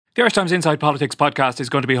The Irish Times Inside Politics podcast is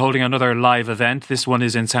going to be holding another live event. This one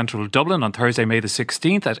is in central Dublin on Thursday, May the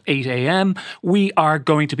 16th at 8 a.m. We are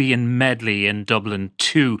going to be in Medley in Dublin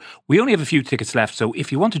too. We only have a few tickets left, so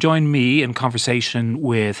if you want to join me in conversation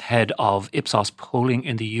with head of Ipsos polling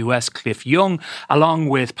in the US, Cliff Young, along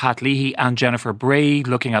with Pat Leahy and Jennifer Bray,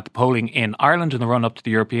 looking at the polling in Ireland in the run-up to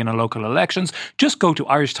the European and local elections, just go to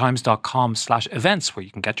irishtimes.com/events where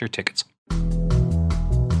you can get your tickets.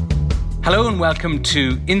 Hello and welcome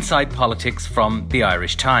to Inside Politics from the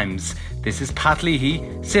Irish Times. This is Pat Leahy,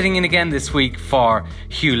 sitting in again this week for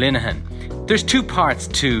Hugh Linehan. There's two parts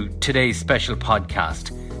to today's special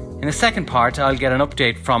podcast. In the second part, I'll get an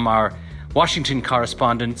update from our Washington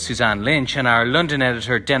correspondent Suzanne Lynch and our London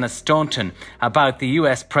editor Dennis Staunton about the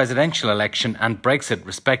US presidential election and Brexit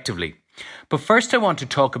respectively. But first I want to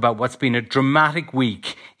talk about what's been a dramatic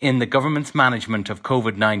week in the government's management of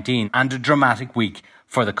COVID-19 and a dramatic week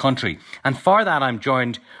for the country. And for that, I'm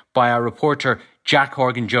joined by our reporter, Jack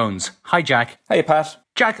Horgan-Jones. Hi, Jack. Hey, Pat.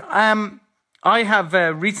 Jack, I have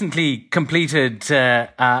recently completed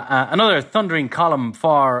another thundering column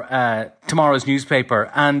for tomorrow's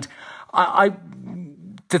newspaper. And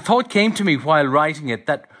the thought came to me while writing it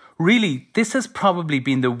that really this has probably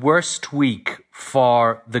been the worst week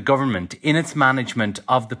for the government in its management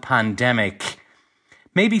of the pandemic,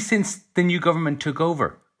 maybe since the new government took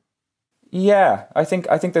over. Yeah, I think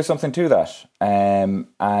there's something to that.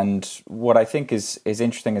 And what I think is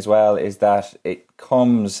interesting as well is that it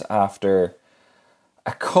comes after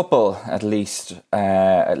a couple, at least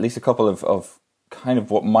a couple of kind of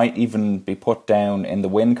what might even be put down in the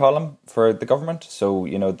win column for the government. So,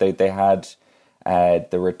 you know, they had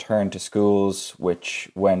the return to schools, which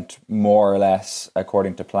went more or less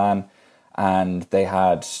according to plan. And they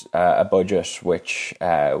had a budget which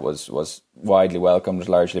was widely welcomed,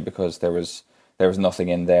 largely because there was nothing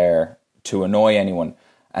in there to annoy anyone.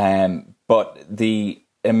 But the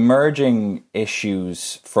emerging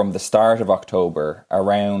issues from the start of October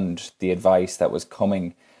around the advice that was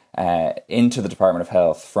coming into the Department of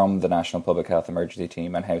Health from the National Public Health Emergency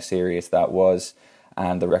Team and how serious that was,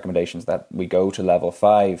 and the recommendations that we go to level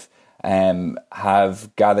 5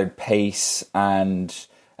 have gathered pace and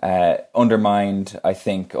undermined, I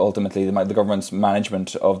think, ultimately the government's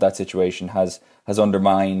management of that situation has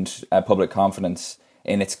undermined public confidence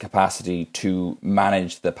in its capacity to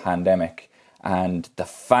manage the pandemic. And the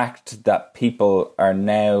fact that people are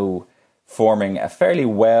now forming a fairly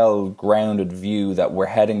well-grounded view that we're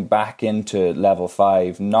heading back into level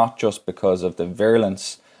 5, not just because of the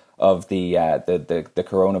virulence of the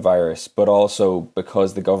coronavirus, but also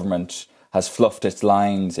because the government has fluffed its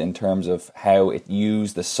lines in terms of how it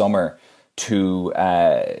used the summer to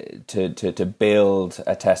build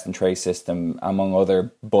a test and trace system, among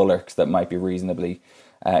other bullocks that might be reasonably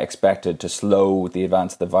expected to slow the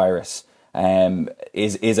advance of the virus,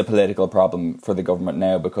 is a political problem for the government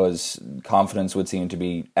now, because confidence would seem to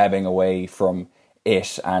be ebbing away from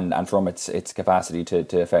it and from its capacity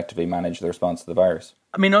to effectively manage the response to the virus.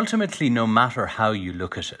 I mean, ultimately, no matter how you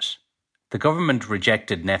look at it, the government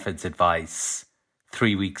rejected NPHET's advice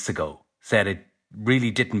 3 weeks ago, said it really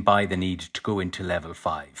didn't buy the need to go into level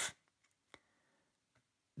 5.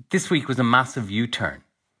 This week was a massive U-turn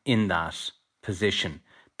in that position,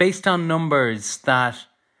 based on numbers that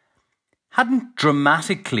hadn't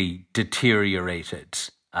dramatically deteriorated,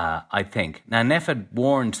 I think. Now, NPHET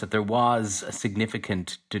warned that there was a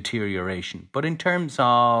significant deterioration, but in terms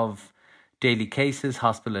of daily cases,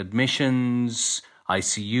 hospital admissions,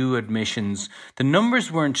 ICU admissions, the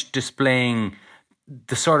numbers weren't displaying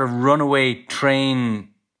the sort of runaway train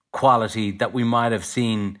quality that we might have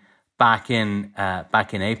seen back in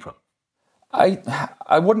April.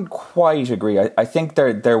 I wouldn't quite agree. I think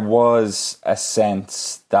there was a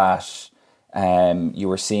sense that you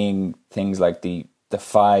were seeing things like the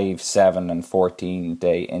 5, 7 and 14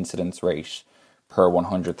 day incidence rate per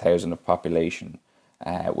 100,000 of population,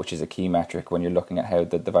 which is a key metric when you're looking at how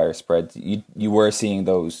the virus spreads. You were seeing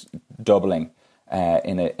those doubling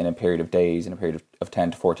in a period of days, in a period of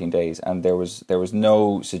 10 to 14 days, and there was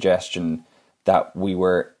no suggestion that we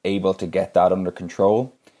were able to get that under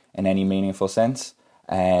control in any meaningful sense.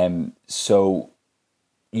 So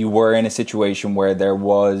you were in a situation where there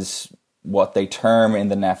was what they term in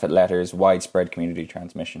the NPHET letters widespread community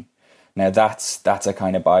transmission. Now that's a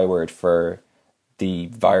kind of byword for the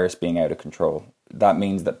virus being out of control. That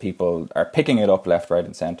means that people are picking it up left, right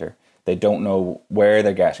and centre. They don't know where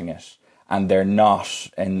they're getting it, and they're not,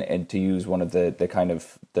 and to use one of the kind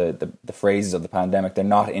of the phrases of the pandemic, they're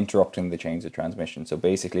not interrupting the chains of transmission. So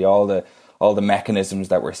basically all the mechanisms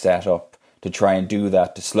that were set up to try and do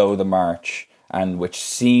that, to slow the march and which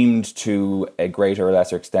seemed to a greater or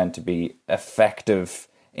lesser extent to be effective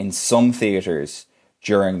in some theatres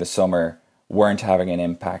during the summer, weren't having an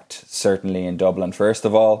impact, certainly in Dublin, first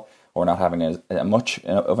of all, or not having a much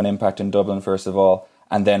of an impact in Dublin, first of all,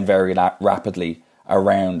 and then very rapidly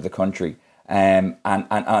around the country. And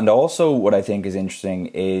also what I think is interesting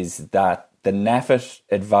is that the NPHET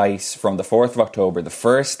advice from the 4th of October, the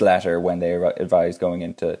first letter when they advised going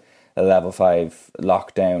into a level 5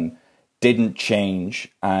 lockdown, didn't change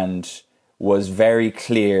and was very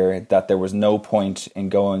clear that there was no point in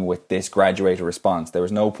going with this graduated response. There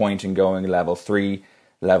was no point in going level 3,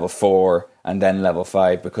 level 4, and then level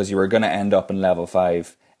 5, because you were going to end up in level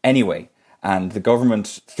 5 anyway. And the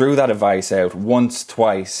government threw that advice out once,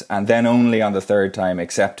 twice, and then only on the third time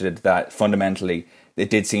accepted that fundamentally it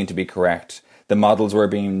did seem to be correct. The models were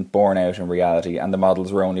being borne out in reality, and the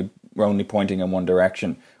models were only pointing in one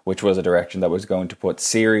direction, which was a direction that was going to put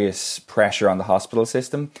serious pressure on the hospital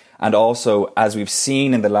system. And also, as we've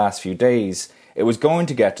seen in the last few days, it was going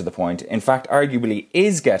to get to the point, in fact, arguably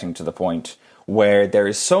is getting to the point, where there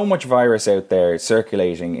is so much virus out there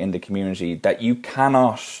circulating in the community that you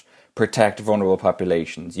cannot protect vulnerable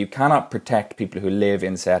populations. You cannot protect people who live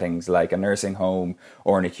in settings like a nursing home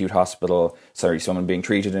or an acute hospital, someone being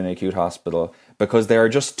treated in an acute hospital, because there are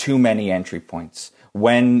just too many entry points.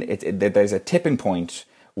 When there's a tipping point,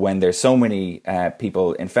 when there's so many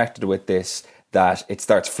people infected with this, that it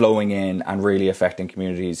starts flowing in and really affecting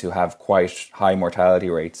communities who have quite high mortality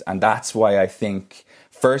rates. And that's why I think,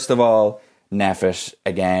 first of all, NPHET,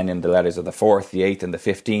 again, in the letters of the 4th, the 8th and the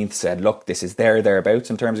 15th, said, look, this is thereabouts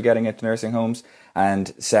in terms of getting into nursing homes.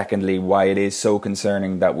 And secondly, why it is so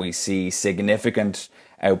concerning that we see significant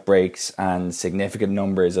outbreaks and significant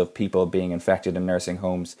numbers of people being infected in nursing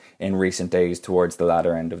homes in recent days towards the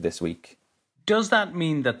latter end of this week. Does that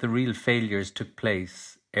mean that the real failures took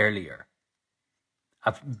place earlier?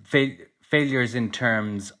 Failures in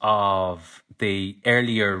terms of the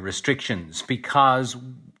earlier restrictions? Because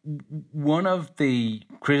one of the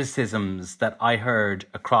criticisms that I heard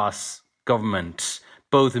across government,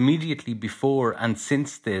 both immediately before and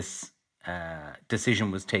since this decision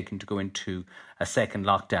was taken to go into a second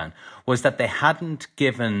lockdown, was that they hadn't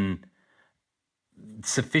given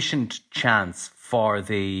sufficient chance for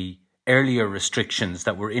the earlier restrictions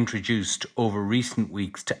that were introduced over recent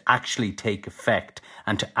weeks to actually take effect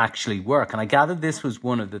and to actually work. And I gather this was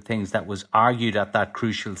one of the things that was argued at that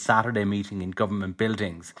crucial Saturday meeting in government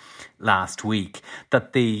buildings last week,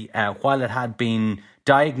 that while it had been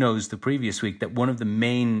diagnosed the previous week that one of the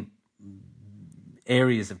main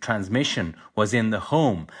areas of transmission was in the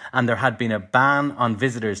home, and there had been a ban on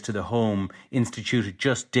visitors to the home instituted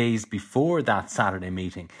just days before that Saturday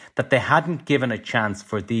meeting, that they hadn't given a chance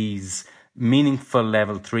for these meaningful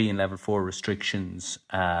level 3 and level 4 restrictions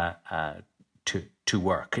to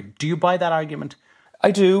work. Do you buy that argument?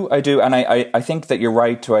 I do. And I think that you're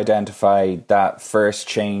right to identify that first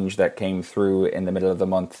change that came through in the middle of the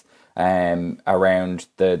month around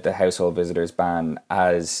the household visitors ban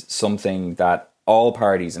as something that all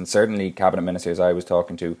parties, and certainly cabinet ministers I was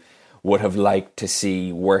talking to, would have liked to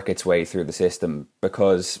see work its way through the system,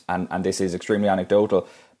 because, and this is extremely anecdotal,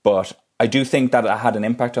 but I do think that it had an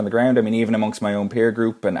impact on the ground. I mean, even amongst my own peer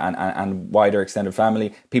group and wider extended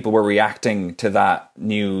family, people were reacting to that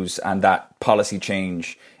news and that policy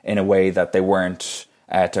change in a way that they weren't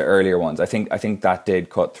to earlier ones. I think that did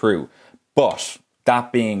cut through. But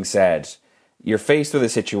that being said, you're faced with a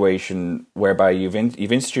situation whereby you've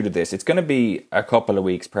instituted this. It's going to be a couple of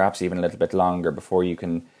weeks, perhaps even a little bit longer, before you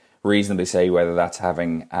can reasonably say whether that's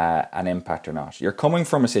having an impact or not. You're coming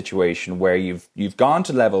from a situation where you've gone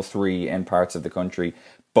to level 3 in parts of the country,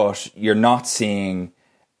 but you're not seeing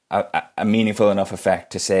a meaningful enough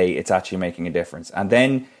effect to say it's actually making a difference. And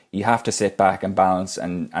then you have to sit back and balance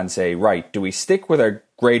and say, right, do we stick with our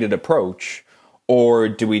graded approach, or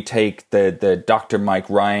do we take the Dr. Mike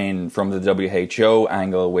Ryan from the WHO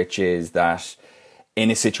angle, which is that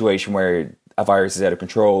in a situation where a virus is out of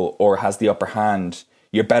control or has the upper hand,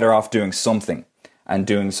 you're better off doing something, and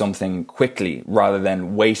doing something quickly rather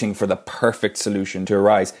than waiting for the perfect solution to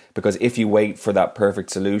arise? Because if you wait for that perfect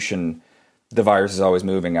solution, the virus is always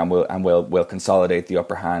moving and will consolidate the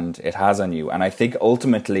upper hand it has on you. And I think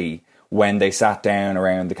ultimately, when they sat down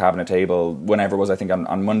around the cabinet table, whenever it was, I think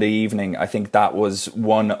on Monday evening, I think that was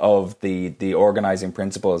one of the organising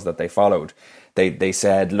principles that they followed. They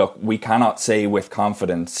said, look, we cannot say with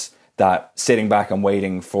confidence that sitting back and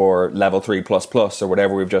waiting for level 3++ or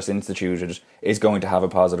whatever we've just instituted is going to have a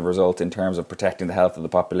positive result in terms of protecting the health of the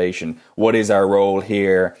population. What is our role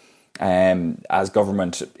here? As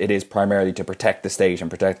government, it is primarily to protect the state and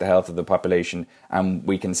protect the health of the population. And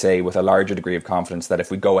we can say with a larger degree of confidence that if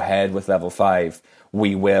we go ahead with level 5,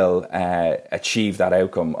 we will achieve that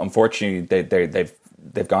outcome. Unfortunately,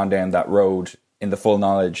 they've gone down that road in the full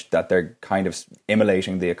knowledge that they're kind of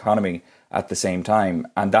immolating the economy at the same time.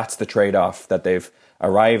 And that's the trade-off that they've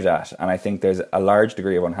arrived at. And I think there's a large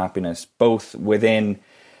degree of unhappiness, both within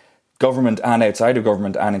government and outside of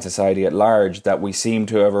government and in society at large, that we seem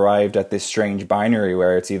to have arrived at this strange binary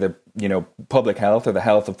where it's either, public health or the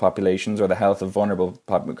health of populations or the health of vulnerable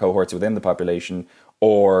cohorts within the population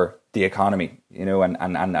or the economy,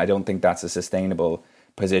 and I don't think that's a sustainable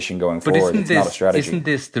position going forward. It's not a strategy. Isn't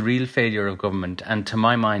this the real failure of government? And to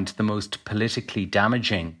my mind, the most politically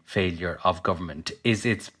damaging failure of government is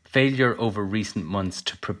its failure over recent months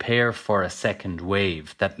to prepare for a second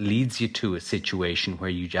wave that leads you to a situation where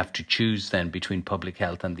you have to choose then between public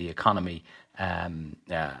health and the economy.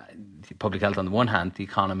 Public health on the one hand, the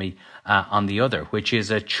economy on the other, which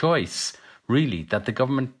is a choice really that the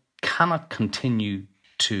government cannot continue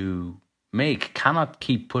to make, cannot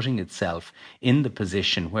keep putting itself in the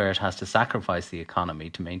position where it has to sacrifice the economy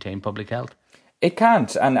to maintain public health. It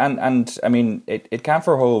can't, and I mean it can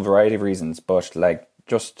for a whole variety of reasons, but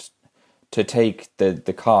just to take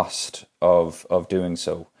the cost of doing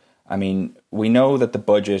so. I mean, we know that the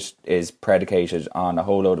budget is predicated on a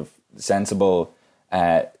whole load of sensible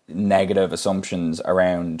negative assumptions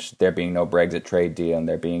around there being no Brexit trade deal and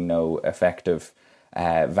there being no effective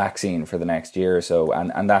vaccine for the next year or so,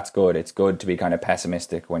 and that's good. It's good to be kind of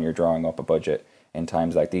pessimistic when you're drawing up a budget in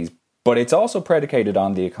times like these. But it's also predicated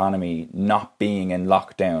on the economy not being in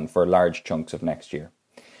lockdown for large chunks of next year.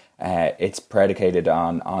 It's predicated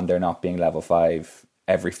on there not being level 5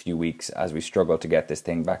 every few weeks as we struggle to get this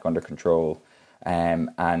thing back under control.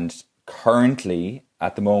 And currently,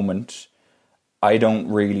 at the moment, I don't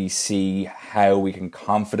really see how we can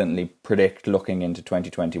confidently predict looking into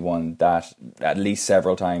 2021 that at least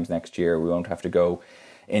several times next year we won't have to go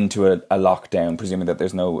into a lockdown, presuming that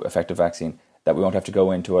there's no effective vaccine, that we won't have to go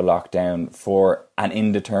into a lockdown for an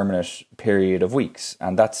indeterminate period of weeks.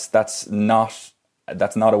 And that's not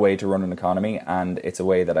a way to run an economy, and it's a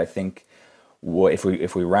way that I think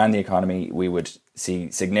if we ran the economy, we would see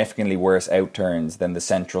significantly worse outturns than the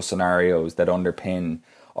central scenarios that underpin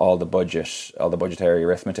all the budgetary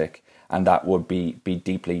arithmetic, and that would be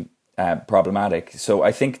deeply problematic. So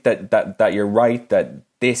I think that you're right that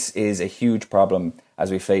this is a huge problem as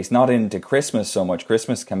we face not into Christmas so much.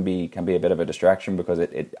 Christmas can be a bit of a distraction because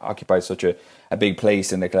it occupies such a big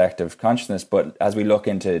place in the collective consciousness. But as we look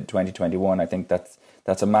into 2021, I think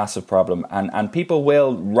that's a massive problem, and people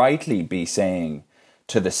will rightly be saying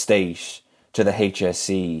to the state, to the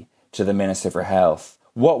HSE, to the Minister for Health,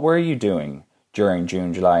 what were you doing during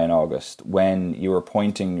June, July and August when you were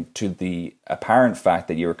pointing to the apparent fact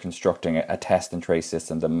that you were constructing a test and trace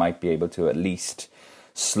system that might be able to at least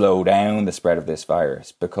slow down the spread of this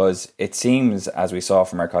virus? Because it seems, as we saw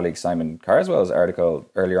from our colleague Simon Carswell's article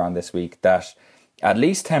earlier on this week, that at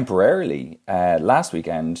least temporarily last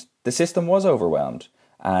weekend the system was overwhelmed,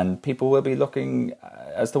 and people will be looking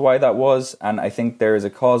as to why that was. And I think there is a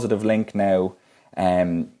causative link now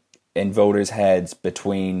in voters' heads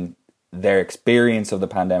between their experience of the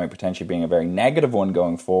pandemic potentially being a very negative one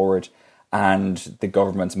going forward and the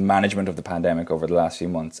government's management of the pandemic over the last few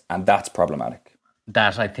months. And that's problematic.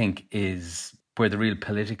 That, I think, is where the real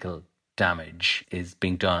political damage is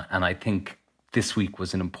being done. And I think this week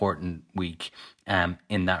was an important week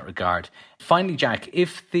in that regard. Finally, Jack,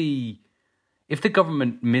 if the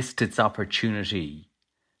government missed its opportunity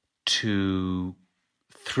to,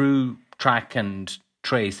 through track and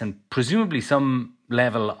trace and presumably some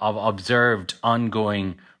level of observed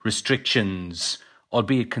ongoing restrictions,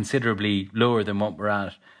 albeit considerably lower than what we're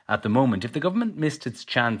at the moment, if the government missed its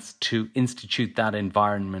chance to institute that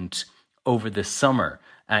environment over the summer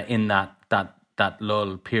in that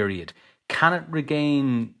lull period, can it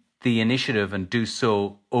regain the initiative and do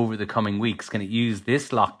so over the coming weeks? Can it use this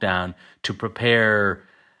lockdown to prepare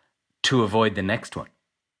to avoid the next one?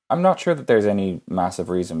 I'm not sure that there's any massive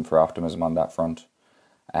reason for optimism on that front.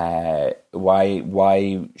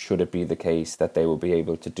 Why should it be the case that they will be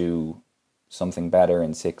able to do something better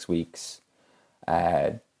in 6 weeks?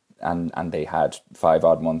 And they had 5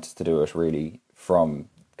 odd months to do it, really, from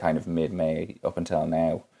kind of mid-May up until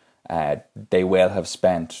now. They will have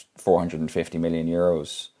spent 450 million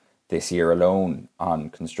euros this year alone on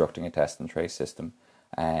constructing a test and trace system.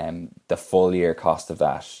 The full year cost of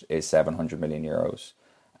that is 700 million euros.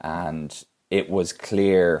 And it was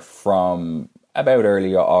clear from about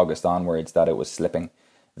early August onwards that it was slipping.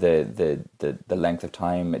 The length of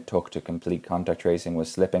time it took to complete contact tracing was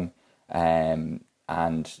slipping. And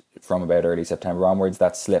from about early September onwards,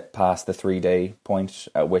 that slipped past the 3-day point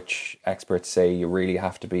at which experts say you really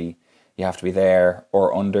have to be there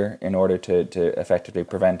or under in order to effectively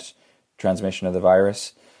prevent transmission of the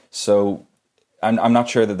virus. So I'm not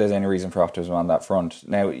sure that there's any reason for optimism on that front.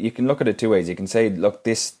 Now, you can look at it two ways. You can say, look,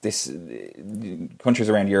 this countries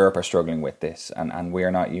around Europe are struggling with this, and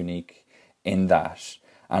we're not unique in that.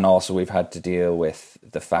 And also, we've had to deal with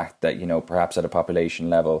the fact that, perhaps at a population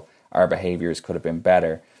level, our behaviours could have been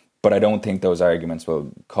better. But I don't think those arguments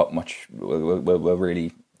will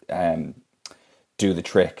really do the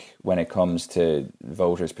trick when it comes to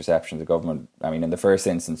voters' perceptions of government. I mean, in the first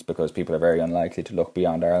instance, because people are very unlikely to look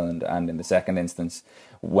beyond Ireland, and in the second instance,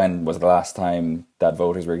 when was the last time that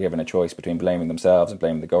voters were given a choice between blaming themselves and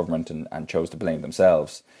blaming the government and chose to blame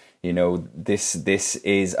themselves? This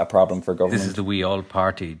is a problem for government. This is the we all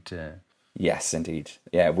partied. Yes, indeed.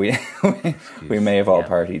 Yeah, we may have all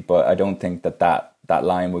partied, but I don't think that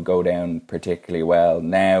line would go down particularly well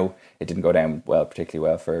now. It didn't go down particularly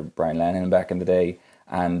well for Brian Lennon back in the day,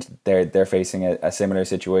 and they're facing a similar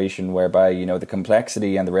situation whereby the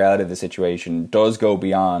complexity and the reality of the situation does go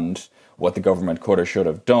beyond what the government could or should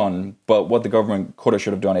have done. But what the government could or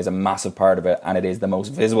should have done is a massive part of it, and it is the most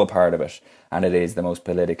visible part of it, and it is the most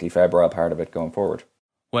politically febrile part of it going forward.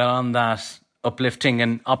 Well, on that uplifting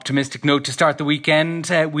and optimistic note to start the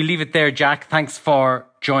weekend, we leave it there, Jack. Thanks for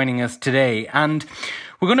joining us today. And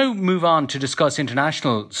we're going to move on to discuss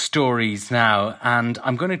international stories now. And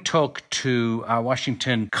I'm going to talk to our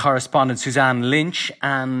Washington correspondent, Suzanne Lynch,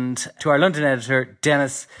 and to our London editor,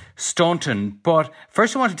 Dennis Staunton. But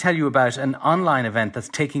first, I want to tell you about an online event that's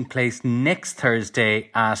taking place next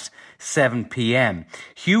Thursday at 7 p.m.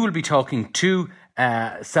 Hugh will be talking to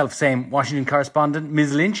self-same Washington correspondent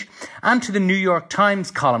Ms. Lynch and to the New York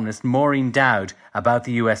Times columnist Maureen Dowd about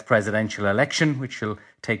the US presidential election, which will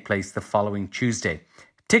take place the following Tuesday.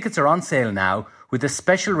 Tickets are on sale now with a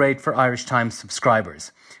special rate for Irish Times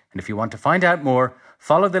subscribers. And if you want to find out more,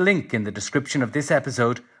 follow the link in the description of this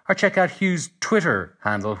episode or check out Hugh's Twitter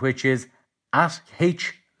handle, which is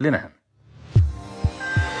 @HLinehan.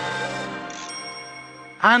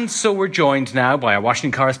 And so we're joined now by our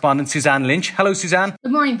Washington correspondent, Suzanne Lynch. Hello, Suzanne.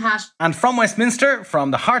 Good morning, Pat. And from Westminster,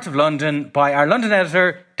 from the heart of London, by our London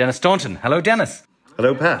editor, Dennis Staunton. Hello, Dennis.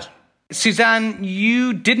 Hello, Pat. Suzanne,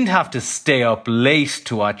 you didn't have to stay up late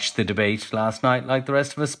to watch the debate last night like the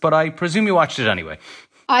rest of us, but I presume you watched it anyway.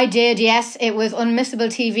 I did, yes. It was unmissable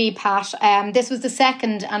TV, Pat. This was the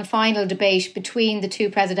second and final debate between the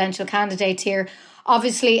two presidential candidates here.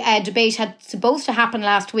 Obviously, a debate had supposed to happen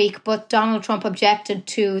last week, but Donald Trump objected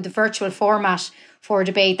to the virtual format for a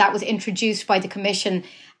debate that was introduced by the Commission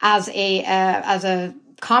as a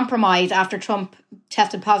compromise after Trump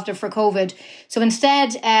tested positive for COVID. So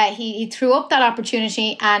instead, he threw up that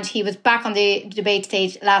opportunity and he was back on the debate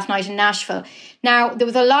stage last night in Nashville. Now, there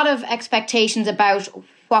was a lot of expectations about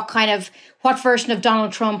what version of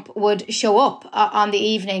Donald Trump would show up on the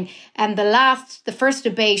evening. And the first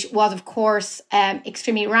debate was, of course,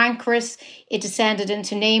 extremely rancorous. It descended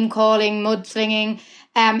into name-calling, mudslinging.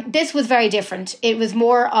 This was very different. It was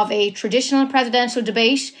more of a traditional presidential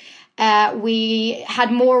debate. We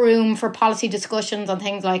had more room for policy discussions on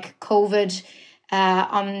things like COVID,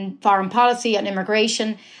 on foreign policy and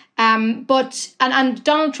immigration. But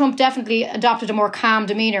Donald Trump definitely adopted a more calm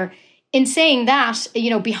demeanour. In saying that,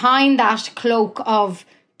 behind that cloak of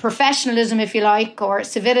professionalism, if you like, or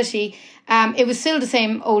civility, it was still the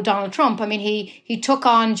same old Donald Trump. I mean, he took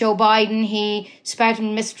on Joe Biden. He spouted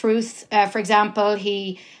mistruths. For example,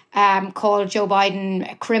 he called Joe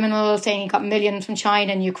Biden a criminal, saying he got millions from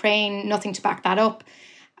China and Ukraine, nothing to back that up.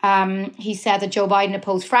 He said that Joe Biden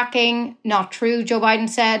opposed fracking. Not true, Joe Biden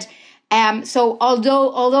said. So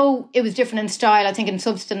although it was different in style, I think in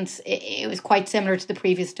substance it was quite similar to the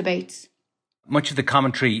previous debates. Much of the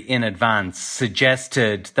commentary in advance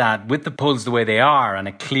suggested that with the polls the way they are and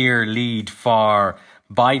a clear lead for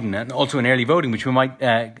Biden and also in early voting, which we might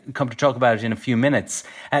come to talk about in a few minutes,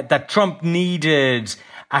 that Trump needed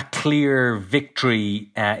a clear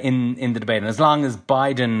victory in the debate. And as long as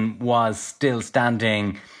Biden was still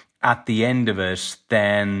standing at the end of it,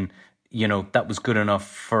 then that was good enough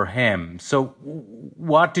for him. So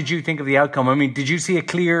what did you think of the outcome? I mean, did you see a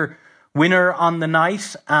clear winner on the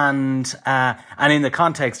night? And in the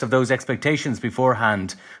context of those expectations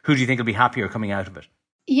beforehand, who do you think will be happier coming out of it?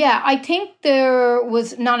 Yeah, I think there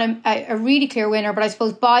was not a really clear winner, but I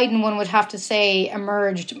suppose Biden, one would have to say,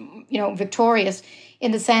 emerged, victorious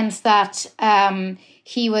in the sense that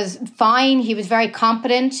he was fine. He was very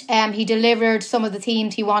competent. He delivered some of the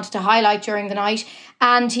themes he wanted to highlight during the night.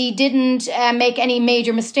 And he didn't make any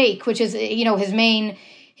major mistake, which is, his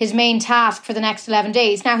his main task for the next 11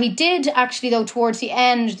 days. Now, he did actually, though, towards the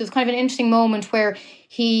end, there was kind of an interesting moment where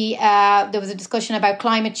there was a discussion about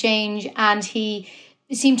climate change, and he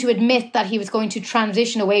seemed to admit that he was going to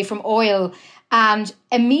transition away from oil. And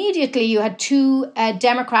immediately you had two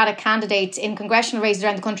Democratic candidates in congressional races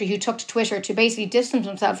around the country who took to Twitter to basically distance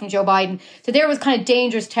themselves from Joe Biden. So there was kind of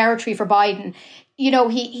dangerous territory for Biden.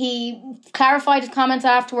 He clarified his comments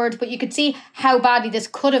afterwards, but you could see how badly this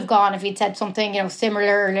could have gone if he'd said something,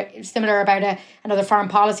 similar about another foreign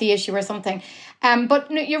policy issue or something.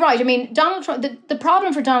 But you're right. I mean, Donald Trump. The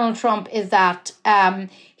problem for Donald Trump is that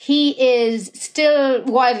he is still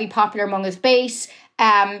widely popular among his base.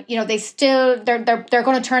 They're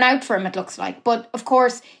going to turn out for him, it looks like. But of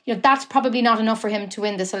course, that's probably not enough for him to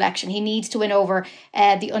win this election. He needs to win over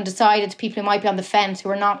the undecided, people who might be on the fence, who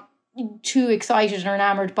are not too excited or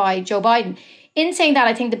enamored by Joe Biden. In saying that,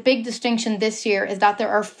 I think the big distinction this year is that there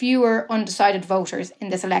are fewer undecided voters in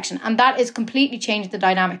this election, and that is completely changed the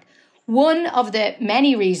dynamic. One of the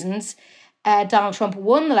many reasons Donald Trump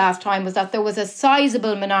won the last time was that there was a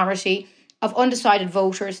sizable minority of undecided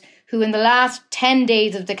voters who in the last 10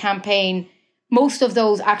 days of the campaign, most of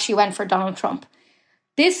those actually went for Donald Trump.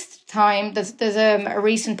 This time, there's a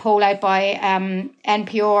recent poll out by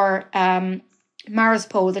NPR, Mara's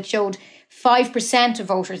poll, that showed 5% of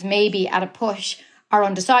voters, maybe at a push, are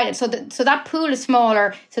undecided. So that pool is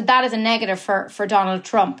smaller, so that is a negative for Donald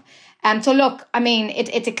Trump. So look, I mean,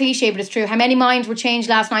 it's a cliche, but it's true. How many minds were changed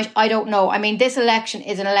last night? I don't know. I mean, this election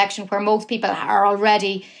is an election where most people are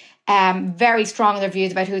already very strong in their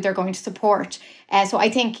views about who they're going to support. So I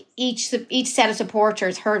think each set of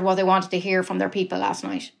supporters heard what they wanted to hear from their people last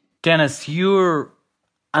night. Dennis, you're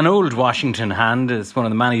an old Washington hand. It's one of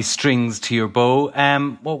the many strings to your bow.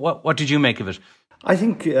 What did you make of it? I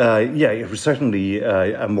think, it was certainly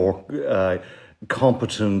a more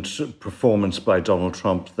competent performance by Donald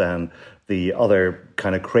Trump than the other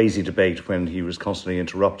kind of crazy debate when he was constantly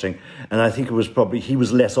interrupting. And I think it was he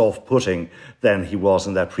was less off-putting than he was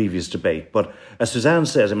in that previous debate. But as Suzanne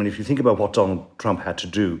says, I mean, if you think about what Donald Trump had to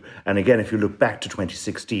do, and again, if you look back to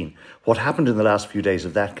 2016, what happened in the last few days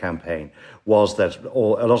of that campaign was that a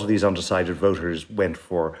lot of these undecided voters went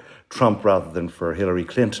for Trump rather than for Hillary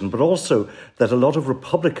Clinton, but also that a lot of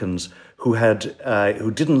Republicans who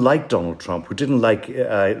didn't like Donald Trump, who didn't like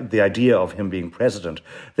the idea of him being president,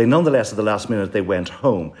 they nonetheless at the last minute they went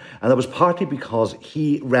home. And that was partly because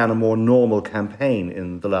he ran a more normal campaign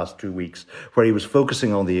in the last 2 weeks, where he was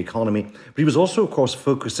focusing on the economy, but he was also, of course,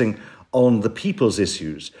 focusing on the people's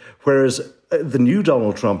issues, whereas the new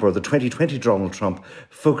Donald Trump, or the 2020 Donald Trump,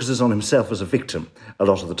 focuses on himself as a victim a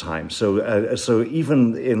lot of the time. So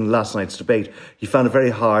even in last night's debate, he found it very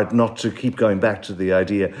hard not to keep going back to the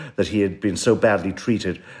idea that he had been so badly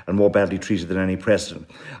treated, and more badly treated than any president.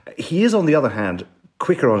 He is, on the other hand,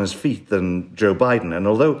 quicker on his feet than Joe Biden. And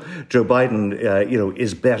although Joe Biden,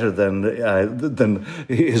 is better than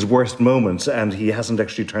his worst moments, and he hasn't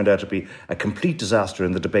actually turned out to be a complete disaster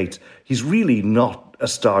in the debates, he's really not a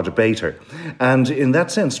star debater. And in that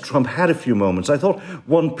sense, Trump had a few moments. I thought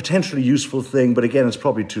one potentially useful thing, but again, it's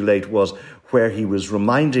probably too late, was where he was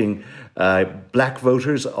reminding black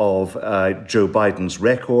voters of Joe Biden's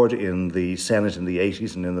record in the Senate in the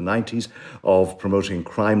 80s and in the 90s of promoting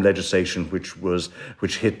crime legislation,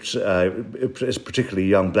 which hit particularly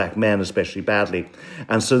young black men especially badly.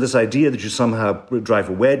 And so this idea that you somehow drive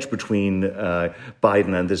a wedge between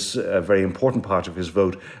Biden and this very important part of his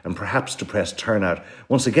vote, and perhaps depress turnout.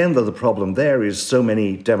 Once again, though, the problem there is so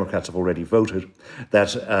many Democrats have already voted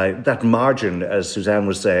that that margin, as Suzanne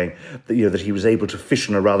was saying, that he was able to fish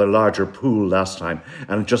in a rather larger pool last time,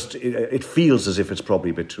 and it feels as if it's probably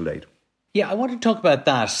a bit too late. Yeah, I want to talk about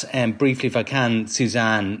that briefly, if I can,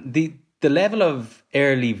 Suzanne. The level of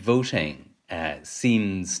early voting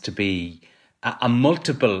seems to be a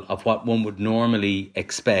multiple of what one would normally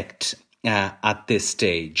expect at this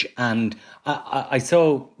stage. And I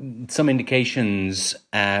saw some indications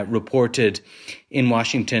reported in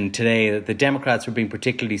Washington today that the Democrats were being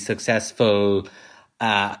particularly successful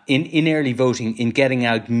in early voting, in getting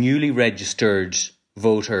out newly registered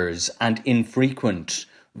voters and infrequent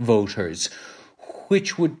voters,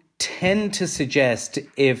 which would tend to suggest,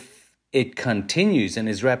 if it continues and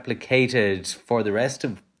is replicated for the rest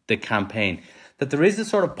of the campaign, that there is a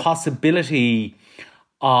sort of possibility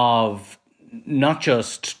of not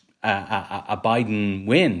just a Biden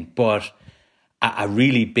win, but a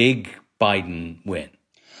really big Biden win.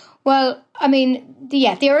 Well, I mean,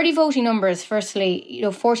 the early voting numbers, firstly,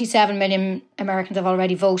 47 million Americans have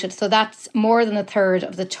already voted. So that's more than a third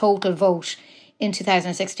of the total vote in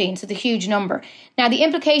 2016. So it's a huge number. Now, the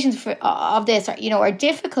implications of this are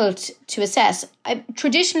difficult to assess.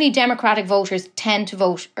 Traditionally, Democratic voters tend to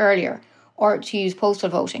vote earlier or to use postal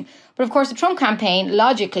voting. But of course, the Trump campaign,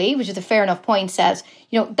 logically, which is a fair enough point, says,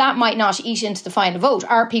 that might not eat into the final vote.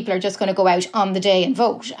 Our people are just going to go out on the day and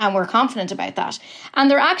vote. And we're confident about that. And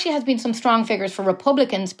there actually has been some strong figures for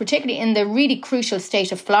Republicans, particularly in the really crucial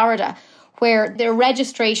state of Florida, where the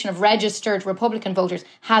registration of registered Republican voters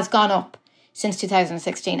has gone up since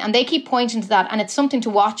 2016. And they keep pointing to that. And it's something to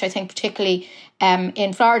watch, I think, particularly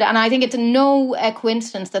in Florida. And I think it's no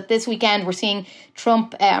coincidence that this weekend we're seeing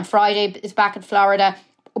Trump on Friday is back in Florida.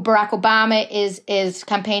 Barack Obama is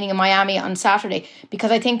campaigning in Miami on Saturday,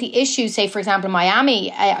 because I think the issue, say, for example, in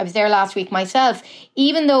Miami, I was there last week myself,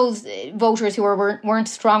 even those voters who weren't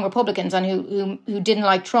strong Republicans and who didn't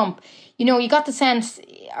like Trump, you got the sense,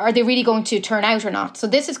 are they really going to turn out or not? So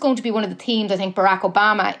this is going to be one of the themes I think Barack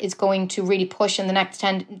Obama is going to really push in the next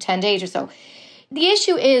 10 days or so. The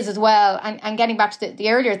issue is as well, and getting back to the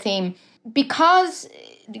earlier theme, because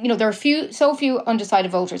there are so few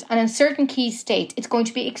undecided voters, and in certain key states it's going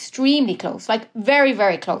to be extremely close, like very,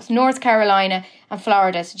 very close. North Carolina and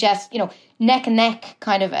Florida suggest neck and neck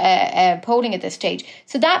kind of polling at this stage.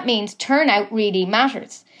 So that means turnout really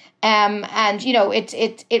matters, and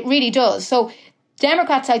it really does. So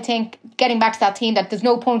Democrats, I think, getting back to that theme that there's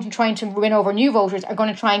no point in trying to win over new voters, are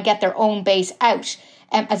going to try and get their own base out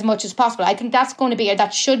as much as possible. I think that's going to be, or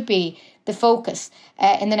that should be, the focus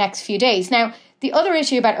in the next few days. Now, the other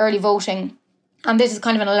issue about early voting, and this is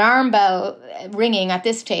kind of an alarm bell ringing at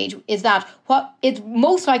this stage, is that what is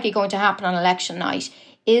most likely going to happen on election night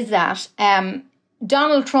is that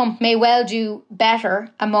Donald Trump may well do better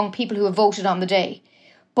among people who have voted on the day.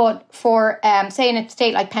 But for, say, in a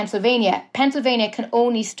state like Pennsylvania can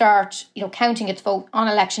only start, counting its vote on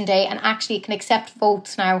election day, and actually can accept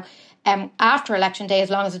votes now after election day, as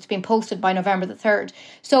long as it's been posted by November the 3rd.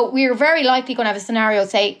 So we're very likely going to have a scenario,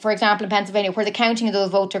 say, for example, in Pennsylvania, where the counting of those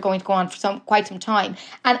votes are going to go on for quite some time.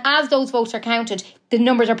 And as those votes are counted, the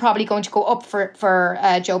numbers are probably going to go up for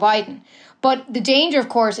Joe Biden. But the danger, of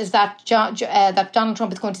course, is that that Donald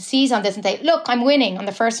Trump is going to seize on this and say, look, I'm winning on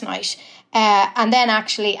the first night. And then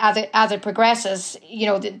actually, as it progresses,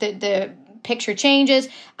 the picture changes.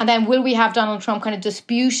 And then will we have Donald Trump kind of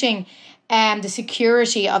disputing the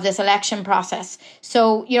security of this election process?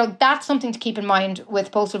 So, that's something to keep in mind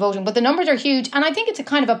with postal voting. But the numbers are huge. And I think it's a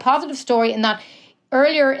kind of a positive story in that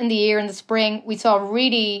earlier in the year, in the spring, we saw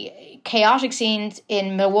really chaotic scenes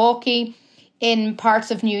in Milwaukee, in parts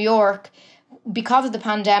of New York. Because of the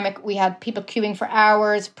pandemic, we had people queuing for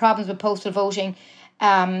hours, problems with postal voting.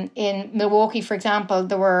 In Milwaukee, for example,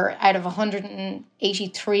 there were, out of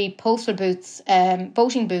 183 postal booths,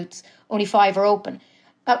 voting booths, only 5 are open.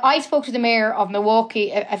 I spoke to the mayor of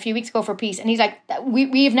Milwaukee a few weeks ago for peace, and he's like,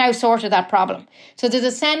 we've now sorted that problem. So there's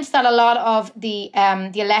a sense that a lot of the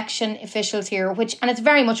election officials here, and it's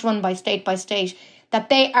very much run by state, that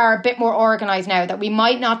they are a bit more organised now, that we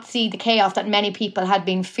might not see the chaos that many people had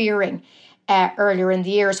been fearing earlier in the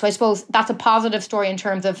year. So I suppose that's a positive story in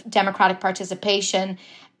terms of democratic participation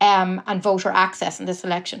and voter access in this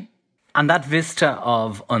election. And that vista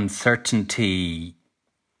of uncertainty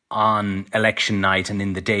on election night and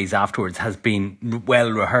in the days afterwards has been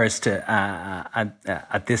well rehearsed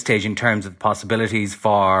at this stage in terms of possibilities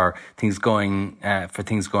for things going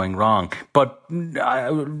wrong. But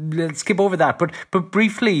let's skip over that. But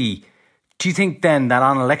briefly, do you think then that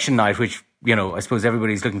on election night, which I suppose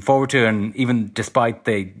everybody's looking forward to, and even despite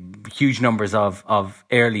the huge numbers of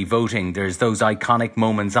early voting, there's those iconic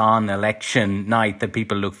moments on election night that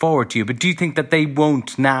people look forward to. But do you think that they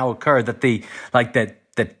won't now occur? That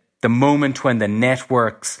the moment when the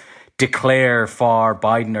networks declare for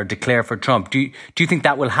Biden or declare for Trump, do you think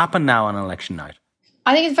that will happen now on election night?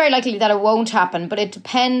 I think it's very likely that it won't happen, but it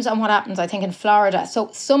depends on what happens, I think, in Florida. So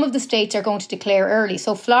some of the states are going to declare early.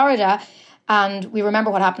 So Florida, and we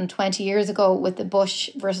remember what happened 20 years ago with the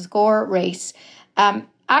Bush versus Gore race.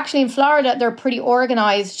 Actually, in Florida, they're pretty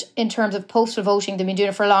organised in terms of postal voting. They've been doing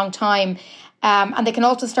it for a long time. And they can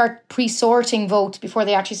also start pre-sorting votes before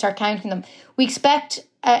they actually start counting them. We expect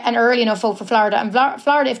an early enough vote for Florida. And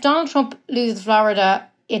Florida, if Donald Trump loses Florida,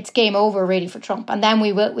 it's game over really for Trump. And then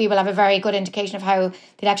we will have a very good indication of how the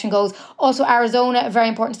election goes. Also, Arizona, a very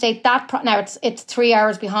important state. Now it's 3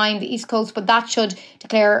 hours behind the East Coast, but that should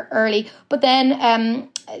declare early. But then,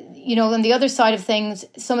 on the other side of things,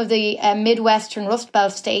 some of the Midwestern Rust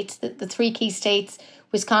Belt states, the 3 key states,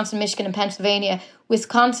 Wisconsin, Michigan and Pennsylvania.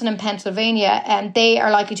 Wisconsin and Pennsylvania, they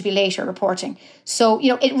are likely to be later reporting. So,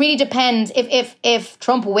 it really depends. If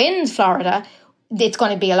Trump wins Florida, it's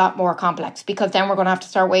going to be a lot more complex, because then we're going to have to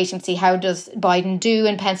start waiting and see how does Biden do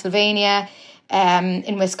in Pennsylvania,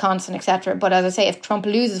 in Wisconsin, etc. But as I say, if Trump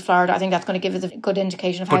loses Florida, I think that's going to give us a good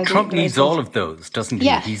indication of how. But Trump needs all of those, doesn't he?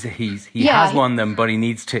 Yeah. He has won them, but he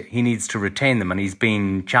needs to retain them, and he's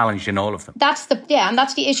been challenged in all of them. And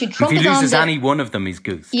that's the issue. Trump if he loses any one of them, he's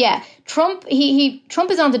goose. Yeah, Trump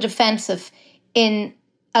is on the defensive in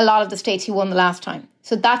a lot of the states he won the last time,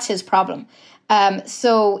 so that's his problem.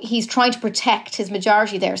 So he's trying to protect his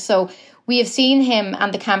majority there. So we have seen him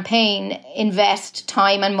and the campaign invest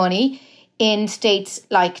time and money in states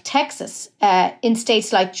like Texas, in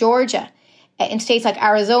states like Georgia, in states like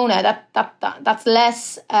Arizona. That's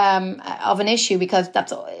less of an issue, because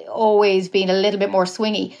that's always been a little bit more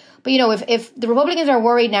swingy. But, if the Republicans are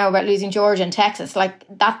worried now about losing Georgia and Texas,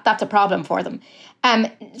 that's a problem for them.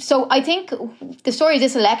 So I think the story of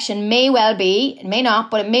this election may well be, it may not,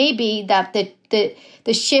 but it may be that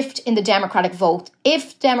the shift in the Democratic vote,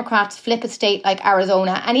 if Democrats flip a state like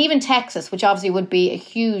Arizona and even Texas, which obviously would be a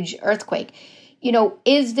huge earthquake,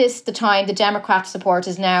 is this the time the Democrat support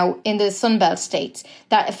is now in the Sunbelt states,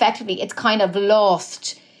 that effectively it's kind of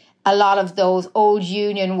lost a lot of those old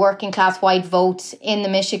union working class white votes in the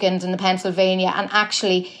Michigans and the Pennsylvania, and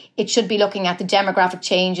actually it should be looking at the demographic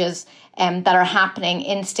changes that are happening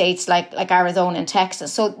in states like Arizona and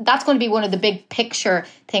Texas. So that's going to be one of the big picture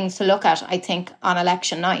things to look at, I think, on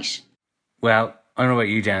election night. Well, I don't know about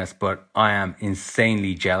you, Dennis, but I am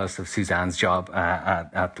insanely jealous of Suzanne's job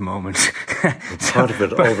at the moment. Part of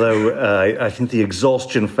it, although I think the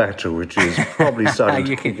exhaustion factor, which is probably starting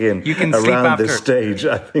to kick in around this stage,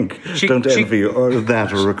 I think, don't envy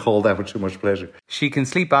that or recall that with too much pleasure. She can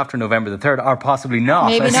sleep after November the 3rd, or possibly not,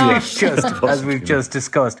 Maybe as we've just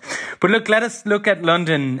discussed. But look, let us look at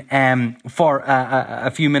London for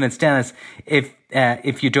a few minutes, Dennis,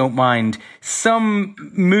 if you don't mind. Some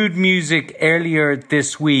mood music earlier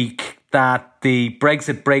this week that the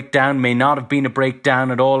Brexit breakdown may not have been a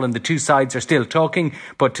breakdown at all, and the two sides are still talking,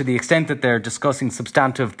 but to the extent that they're discussing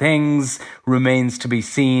substantive things remains to be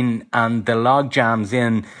seen, and the logjams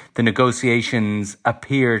in the negotiations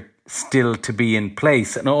appear still to be in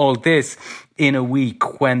place. And all this in a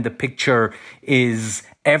week when the picture is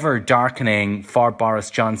ever darkening for Boris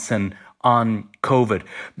Johnson on COVID.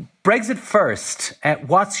 Brexit first,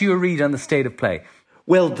 what's your read on the state of play?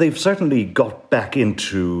 Well, they've certainly got back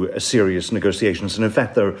into serious negotiations. And in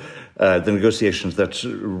fact, the negotiations that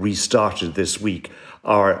restarted this week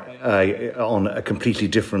are on a completely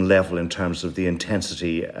different level in terms of the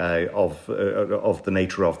intensity of the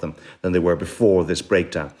nature of them than they were before this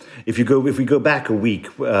breakdown. If we go back a week,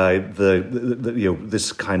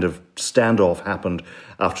 this kind of standoff happened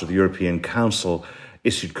after the European Council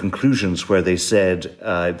issued conclusions where they said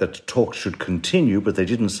that talks should continue, but they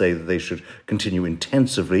didn't say that they should continue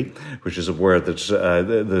intensively, which is a word that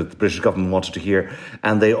the British government wanted to hear.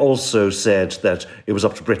 And they also said that it was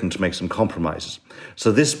up to Britain to make some compromises.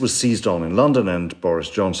 So this was seized on in London, and Boris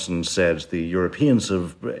Johnson said the Europeans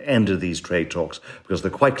have ended these trade talks because they're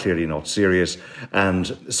quite clearly not serious.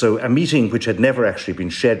 And so a meeting which had never actually been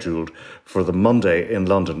scheduled for the Monday in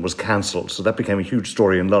London was cancelled. So that became a huge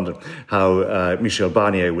story in London, how Michel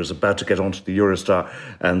Barnier was about to get onto the Eurostar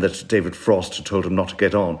and that David Frost had told him not to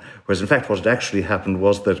get on. Whereas in fact what had actually happened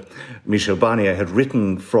was that Michel Barnier had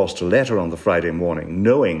written Frost a letter on the Friday morning,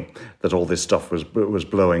 knowing that all this stuff was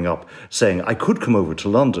blowing up, saying, I could come over to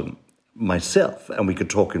London myself and we could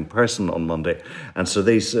talk in person on Monday. And so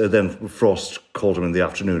then Frost called him in the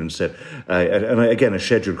afternoon and said, and again a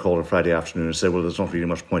scheduled call on Friday afternoon, and said, well, there's not really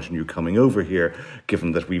much point in you coming over here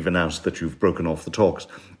given that we've announced that you've broken off the talks.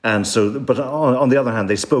 And so, but on the other hand,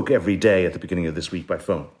 they spoke every day at the beginning of this week by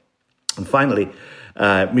phone. And finally,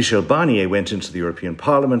 Michel Barnier went into the European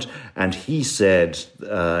Parliament and he said,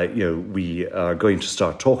 we are going to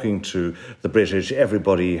start talking to the British.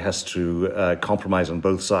 Everybody has to compromise on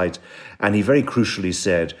both sides. And he very crucially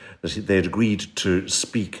said that they had agreed to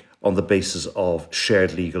speak on the basis of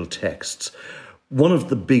shared legal texts. One of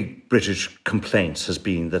the big British complaints has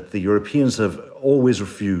been that the Europeans have always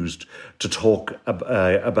refused to talk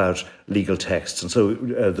about legal texts. And so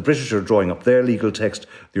the British are drawing up their legal text,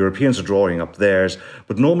 the Europeans are drawing up theirs.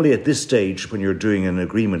 But normally at this stage, when you're doing an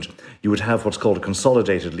agreement, you would have what's called a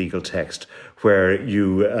consolidated legal text, where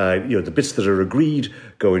the bits that are agreed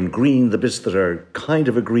go in green, the bits that are kind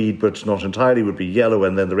of agreed but not entirely would be yellow,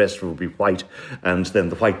 and then the rest of it would be white. And then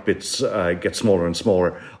the white bits get smaller and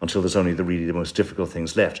smaller until there's only the most difficult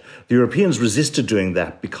things left. The Europeans resisted doing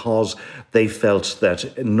that because they felt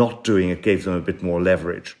that not doing it gave them a bit more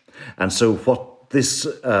leverage. And so what this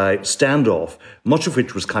standoff, much of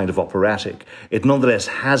which was kind of operatic, it nonetheless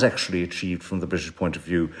has actually achieved, from the British point of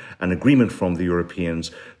view, an agreement from the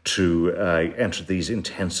Europeans to enter these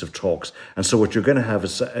intensive talks. And so what you're going to have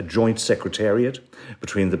is a joint secretariat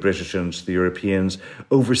between the British and the Europeans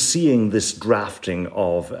overseeing this drafting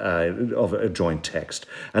of a joint text.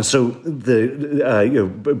 And so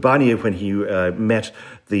Barnier, when he met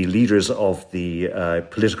the leaders of the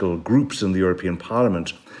political groups in the European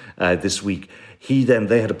Parliament this week,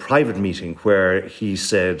 they had a private meeting where he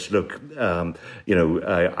said, look,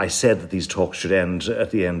 I said that these talks should end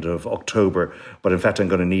at the end of October, but in fact I'm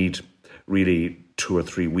going to need really 2 or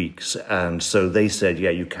 3 weeks. And so they said, yeah,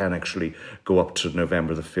 you can actually go up to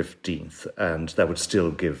November the 15th, and that would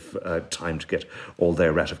still give time to get all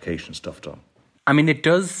their ratification stuff done. I mean, it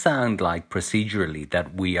does sound like procedurally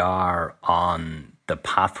that we are on the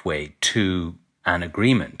pathway to an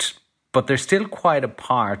agreement, but they're still quite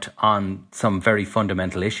apart on some very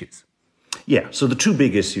fundamental issues. Yeah, so the two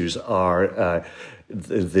big issues are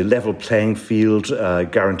the level playing field,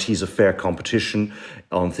 guarantees of fair competition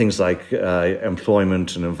on things like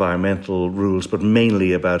employment and environmental rules, but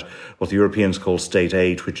mainly about what the Europeans call state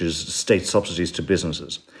aid, which is state subsidies to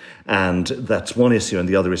businesses. And that's one issue, and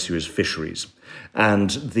the other issue is fisheries. And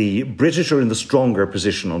the British are in the stronger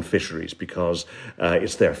position on fisheries because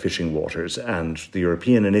it's their fishing waters. And the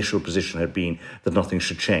European initial position had been that nothing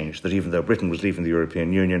should change, that even though Britain was leaving the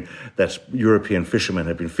European Union, that European fishermen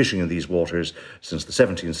had been fishing in these waters since the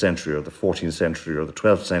 17th century or the 14th century or the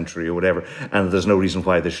 12th century or whatever, and there's no reason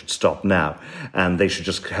why they should stop now. And they should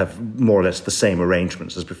just have more or less the same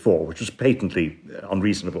arrangements as before, which was patently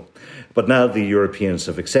unreasonable. But now the Europeans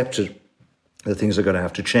have accepted that things are going to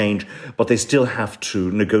have to change, but they still have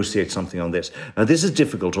to negotiate something on this. Now, this is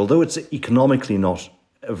difficult, although it's economically not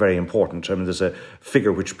very important. I mean, there's a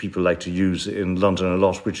figure which people like to use in London a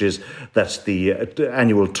lot, which is that the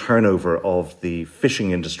annual turnover of the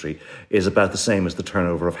fishing industry is about the same as the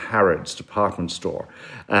turnover of Harrods department store.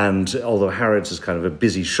 And although Harrods is kind of a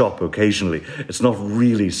busy shop occasionally, it's not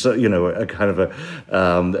really such an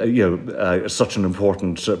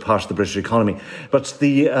important part of the British economy. But so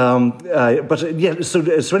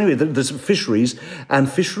anyway, there's fisheries, and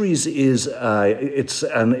fisheries is it's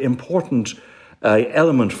an important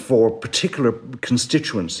element for particular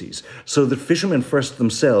constituencies. So the fishermen first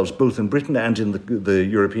themselves, both in Britain and in the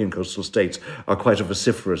European coastal states, are quite a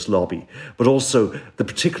vociferous lobby. But also the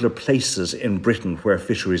particular places in Britain where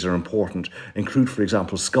fisheries are important include, for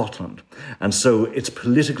example, Scotland. And so it's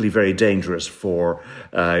politically very dangerous for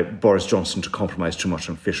Boris Johnson to compromise too much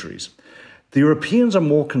on fisheries. The Europeans are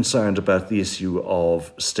more concerned about the issue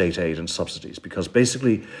of state aid and subsidies because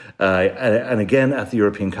basically, and again at the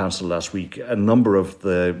European Council last week, a number of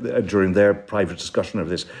during their private discussion of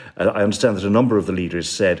this, I understand that a number of the leaders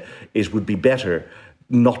said it would be better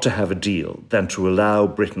not to have a deal than to allow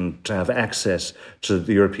Britain to have access to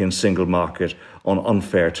the European single market on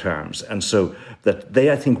unfair terms. And so that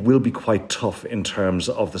they, I think, will be quite tough in terms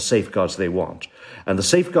of the safeguards they want. And the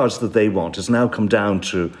safeguards that they want has now come down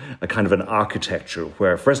to a kind of an architecture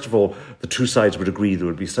where, first of all, the two sides would agree there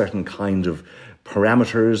would be certain kind of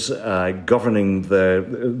parameters governing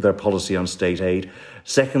their policy on state aid.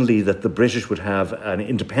 Secondly, that the British would have an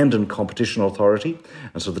independent competition authority,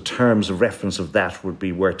 and so the terms of reference of that would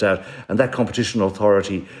be worked out, and that competition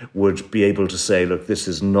authority would be able to say, look, this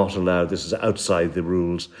is not allowed, this is outside the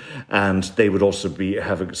rules, and they would also be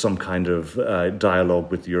having some kind of dialogue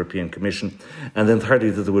with the European Commission. And then thirdly,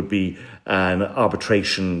 that there would be an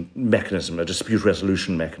arbitration mechanism, a dispute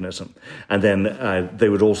resolution mechanism. And then they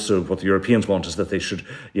would also, what the Europeans want is that they should,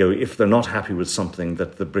 if they're not happy with something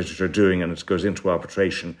that the British are doing and it goes into arbitration,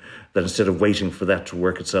 that instead of waiting for that to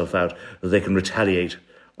work itself out, that they can retaliate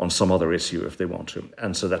on some other issue if they want to.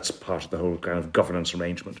 And so that's part of the whole kind of governance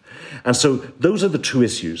arrangement. And so those are the two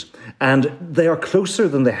issues. And they are closer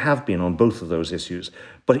than they have been on both of those issues.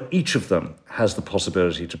 But each of them has the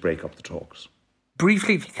possibility to break up the talks.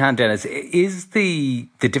 Briefly, if you can, Dennis, is the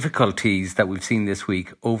difficulties that we've seen this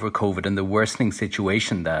week over COVID and the worsening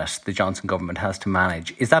situation that the Johnson government has to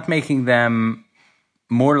manage, is that making them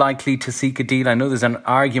more likely to seek a deal? I know there's an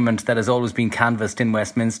argument that has always been canvassed in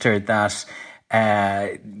Westminster that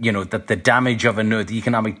that the damage of the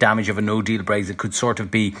economic damage of a no-deal Brexit could sort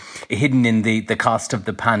of be hidden in the cost of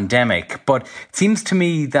the pandemic. But it seems to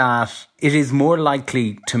me that it is more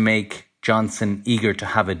likely to make Johnson eager to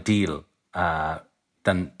have a deal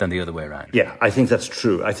than the other way around. Yeah, I think that's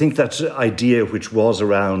true. I think that idea which was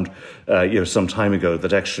around, some time ago,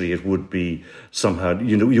 that actually it would be somehow,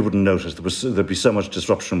 you wouldn't notice. There'd be so much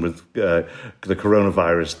disruption with the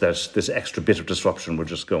coronavirus that this extra bit of disruption would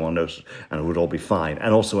just go unnoticed and it would all be fine.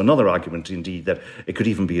 And also another argument, indeed, that it could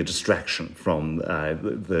even be a distraction from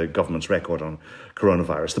the government's record on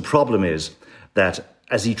coronavirus. The problem is that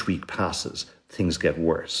as each week passes, things get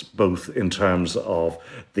worse, both in terms of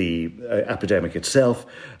the epidemic itself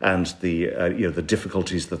and the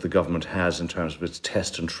difficulties that the government has in terms of its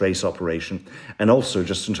test and trace operation, and also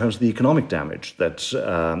just in terms of the economic damage that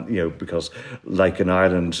because like in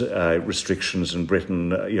Ireland, restrictions in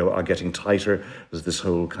Britain are getting tighter. There's this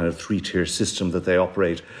whole kind of three-tier system that they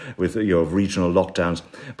operate with regional lockdowns,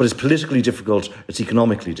 but it's politically difficult, it's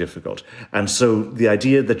economically difficult, and so the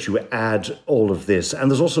idea that you add all of this, and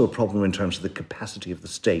there's also a problem in terms of the capacity of the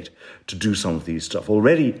state to do some of these stuff.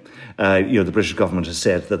 Already, the British government has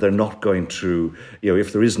said that they're not going to,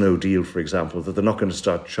 if there is no deal, for example, that they're not going to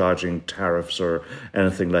start charging tariffs or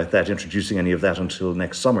anything like that, introducing any of that until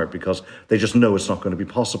next summer, because they just know it's not going to be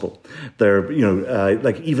possible. They're,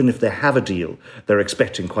 even if they have a deal, they're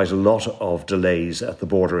expecting quite a lot of delays at the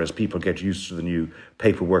border as people get used to the new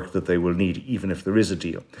paperwork that they will need, even if there is a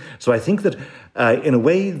deal. So I think that, in a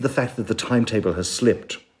way, the fact that the timetable has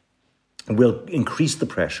slipped will increase the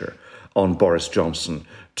pressure on Boris Johnson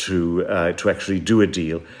to actually do a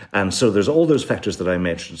deal. And so there's all those factors that I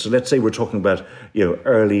mentioned. So let's say we're talking about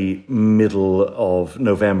early, middle of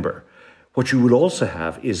November. What you will also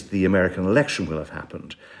have is the American election will have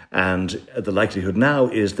happened. And the likelihood now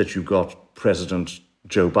is that you've got President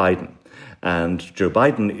Joe Biden. And Joe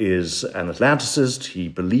Biden is an Atlanticist. He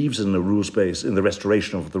believes in the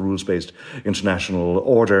restoration of the rules-based international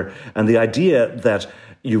order. And the idea that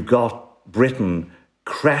you've got Britain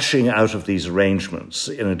crashing out of these arrangements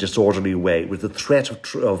in a disorderly way with the threat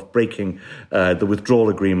of breaking the withdrawal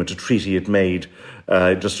agreement, a treaty it made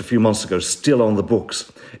just a few months ago, still on the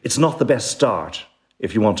books. It's not the best start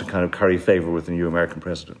if you want to kind of curry favour with the new American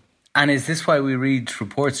president. And is this why we read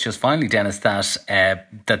reports, just finally, Dennis, that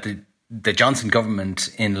the Johnson government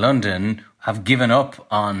in London have given up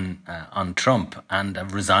on Trump and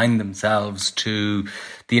have resigned themselves to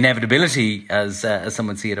the inevitability, as some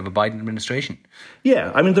would see it, of a Biden administration?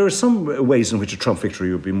 Yeah, I mean, there are some ways in which a Trump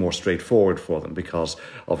victory would be more straightforward for them, because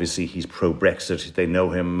obviously he's pro-Brexit. They know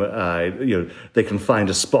him, they can find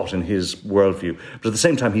a spot in his worldview. But at the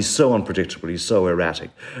same time, he's so unpredictable, he's so erratic,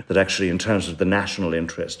 that actually in terms of the national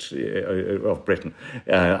interest of Britain,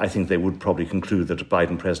 I think they would probably conclude that a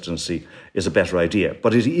Biden presidency is a better idea.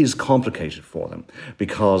 But it is complicated for them,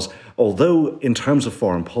 because although in terms of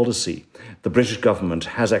foreign policy, the British government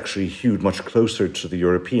has actually hewed much closer to the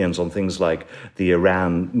Europeans on things like the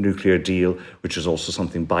Iran nuclear deal, which is also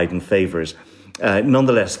something Biden favours.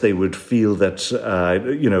 Nonetheless, they would feel that,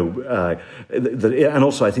 and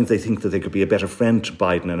also I think they think that they could be a better friend to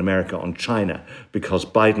Biden in America on China, because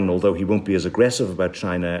Biden, although he won't be as aggressive about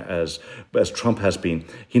China as Trump has been,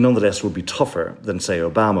 he nonetheless will be tougher than, say,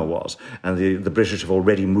 Obama was. And the British have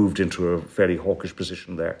already moved into a fairly hawkish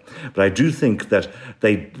position there. But I do think that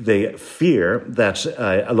they fear that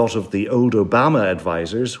a lot of the old Obama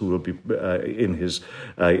advisors who will be in his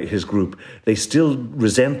group, they still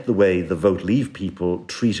resent the way the Vote Leave people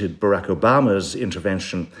treated Barack Obama's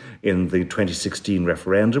intervention in the 2016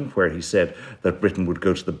 referendum, where he said that Britain would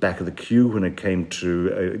go to the back of the queue when it came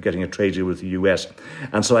to getting a trade deal with the US.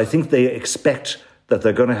 And so I think they expect that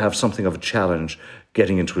they're going to have something of a challenge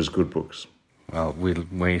getting into his good books. Well, we'll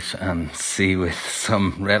wait and see with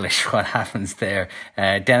some relish what happens there.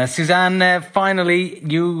 Dennis, Suzanne, finally,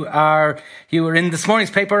 you were in this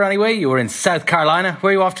morning's paper anyway. You were in South Carolina.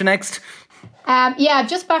 Where are you off to next?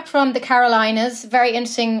 Just back from the Carolinas. Very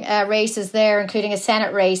interesting races there, including a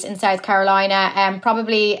Senate race in South Carolina.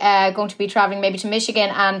 Probably going to be travelling maybe to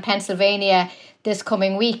Michigan and Pennsylvania this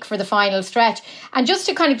coming week for the final stretch. And just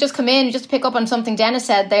to kind of just come in, just to pick up on something Dennis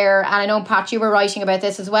said there, and I know, Pat, you were writing about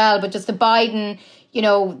this as well, but just the Biden,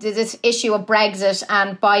 this issue of Brexit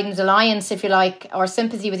and Biden's alliance, if you like, or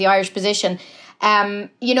sympathy with the Irish position.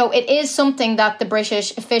 It is something that the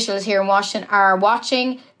British officials here in Washington are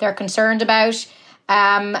watching, they're concerned about.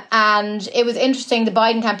 And it was interesting, the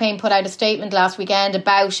Biden campaign put out a statement last weekend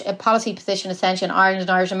about a policy position essentially in Ireland and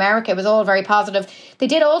Irish America. It was all very positive. They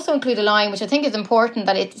did also include a line, which I think is important,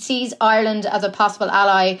 that it sees Ireland as a possible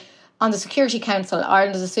ally on the Security Council.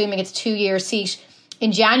 Ireland is assuming its 2-year seat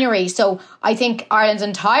in January. So I think Ireland's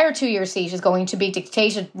entire 2-year seat is going to be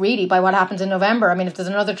dictated really by what happens in November. I mean, if there's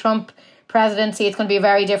another Trump presidency, it's going to be a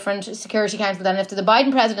very different Security Council than if there's a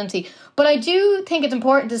Biden presidency. But I do think it's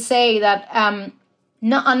important to say that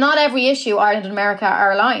not every issue Ireland and America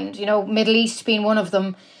are aligned. Middle East being one of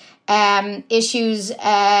them. Issues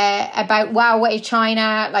about Huawei,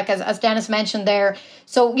 China, like as Dennis mentioned there.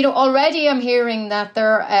 So, already I'm hearing that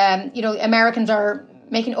Americans are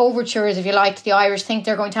making overtures, if you like, to the Irish, think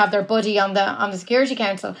they're going to have their buddy on the Security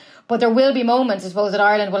Council. But there will be moments, I suppose, that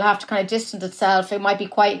Ireland will have to kind of distance itself. It might be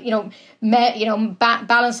quite,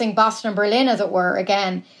 balancing Boston and Berlin, as it were,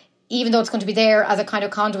 again, even though it's going to be there as a kind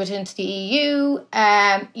of conduit into the EU.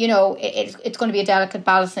 It's going to be a delicate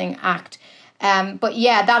balancing act. But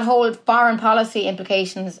yeah, that whole foreign policy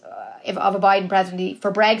implications of a Biden presidency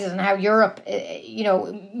for Brexit and how Europe,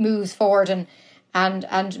 moves forward and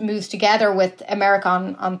moves together with America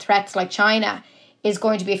on threats like China is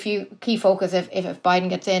going to be a key focus if Biden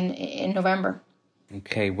gets in November.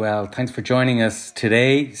 Okay, well, thanks for joining us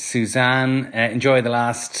today, Suzanne. Enjoy the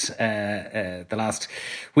last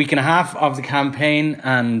week and a half of the campaign,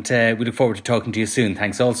 and we look forward to talking to you soon.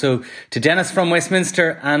 Thanks also to Dennis from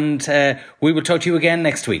Westminster, and we will talk to you again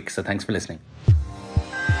next week. So thanks for listening.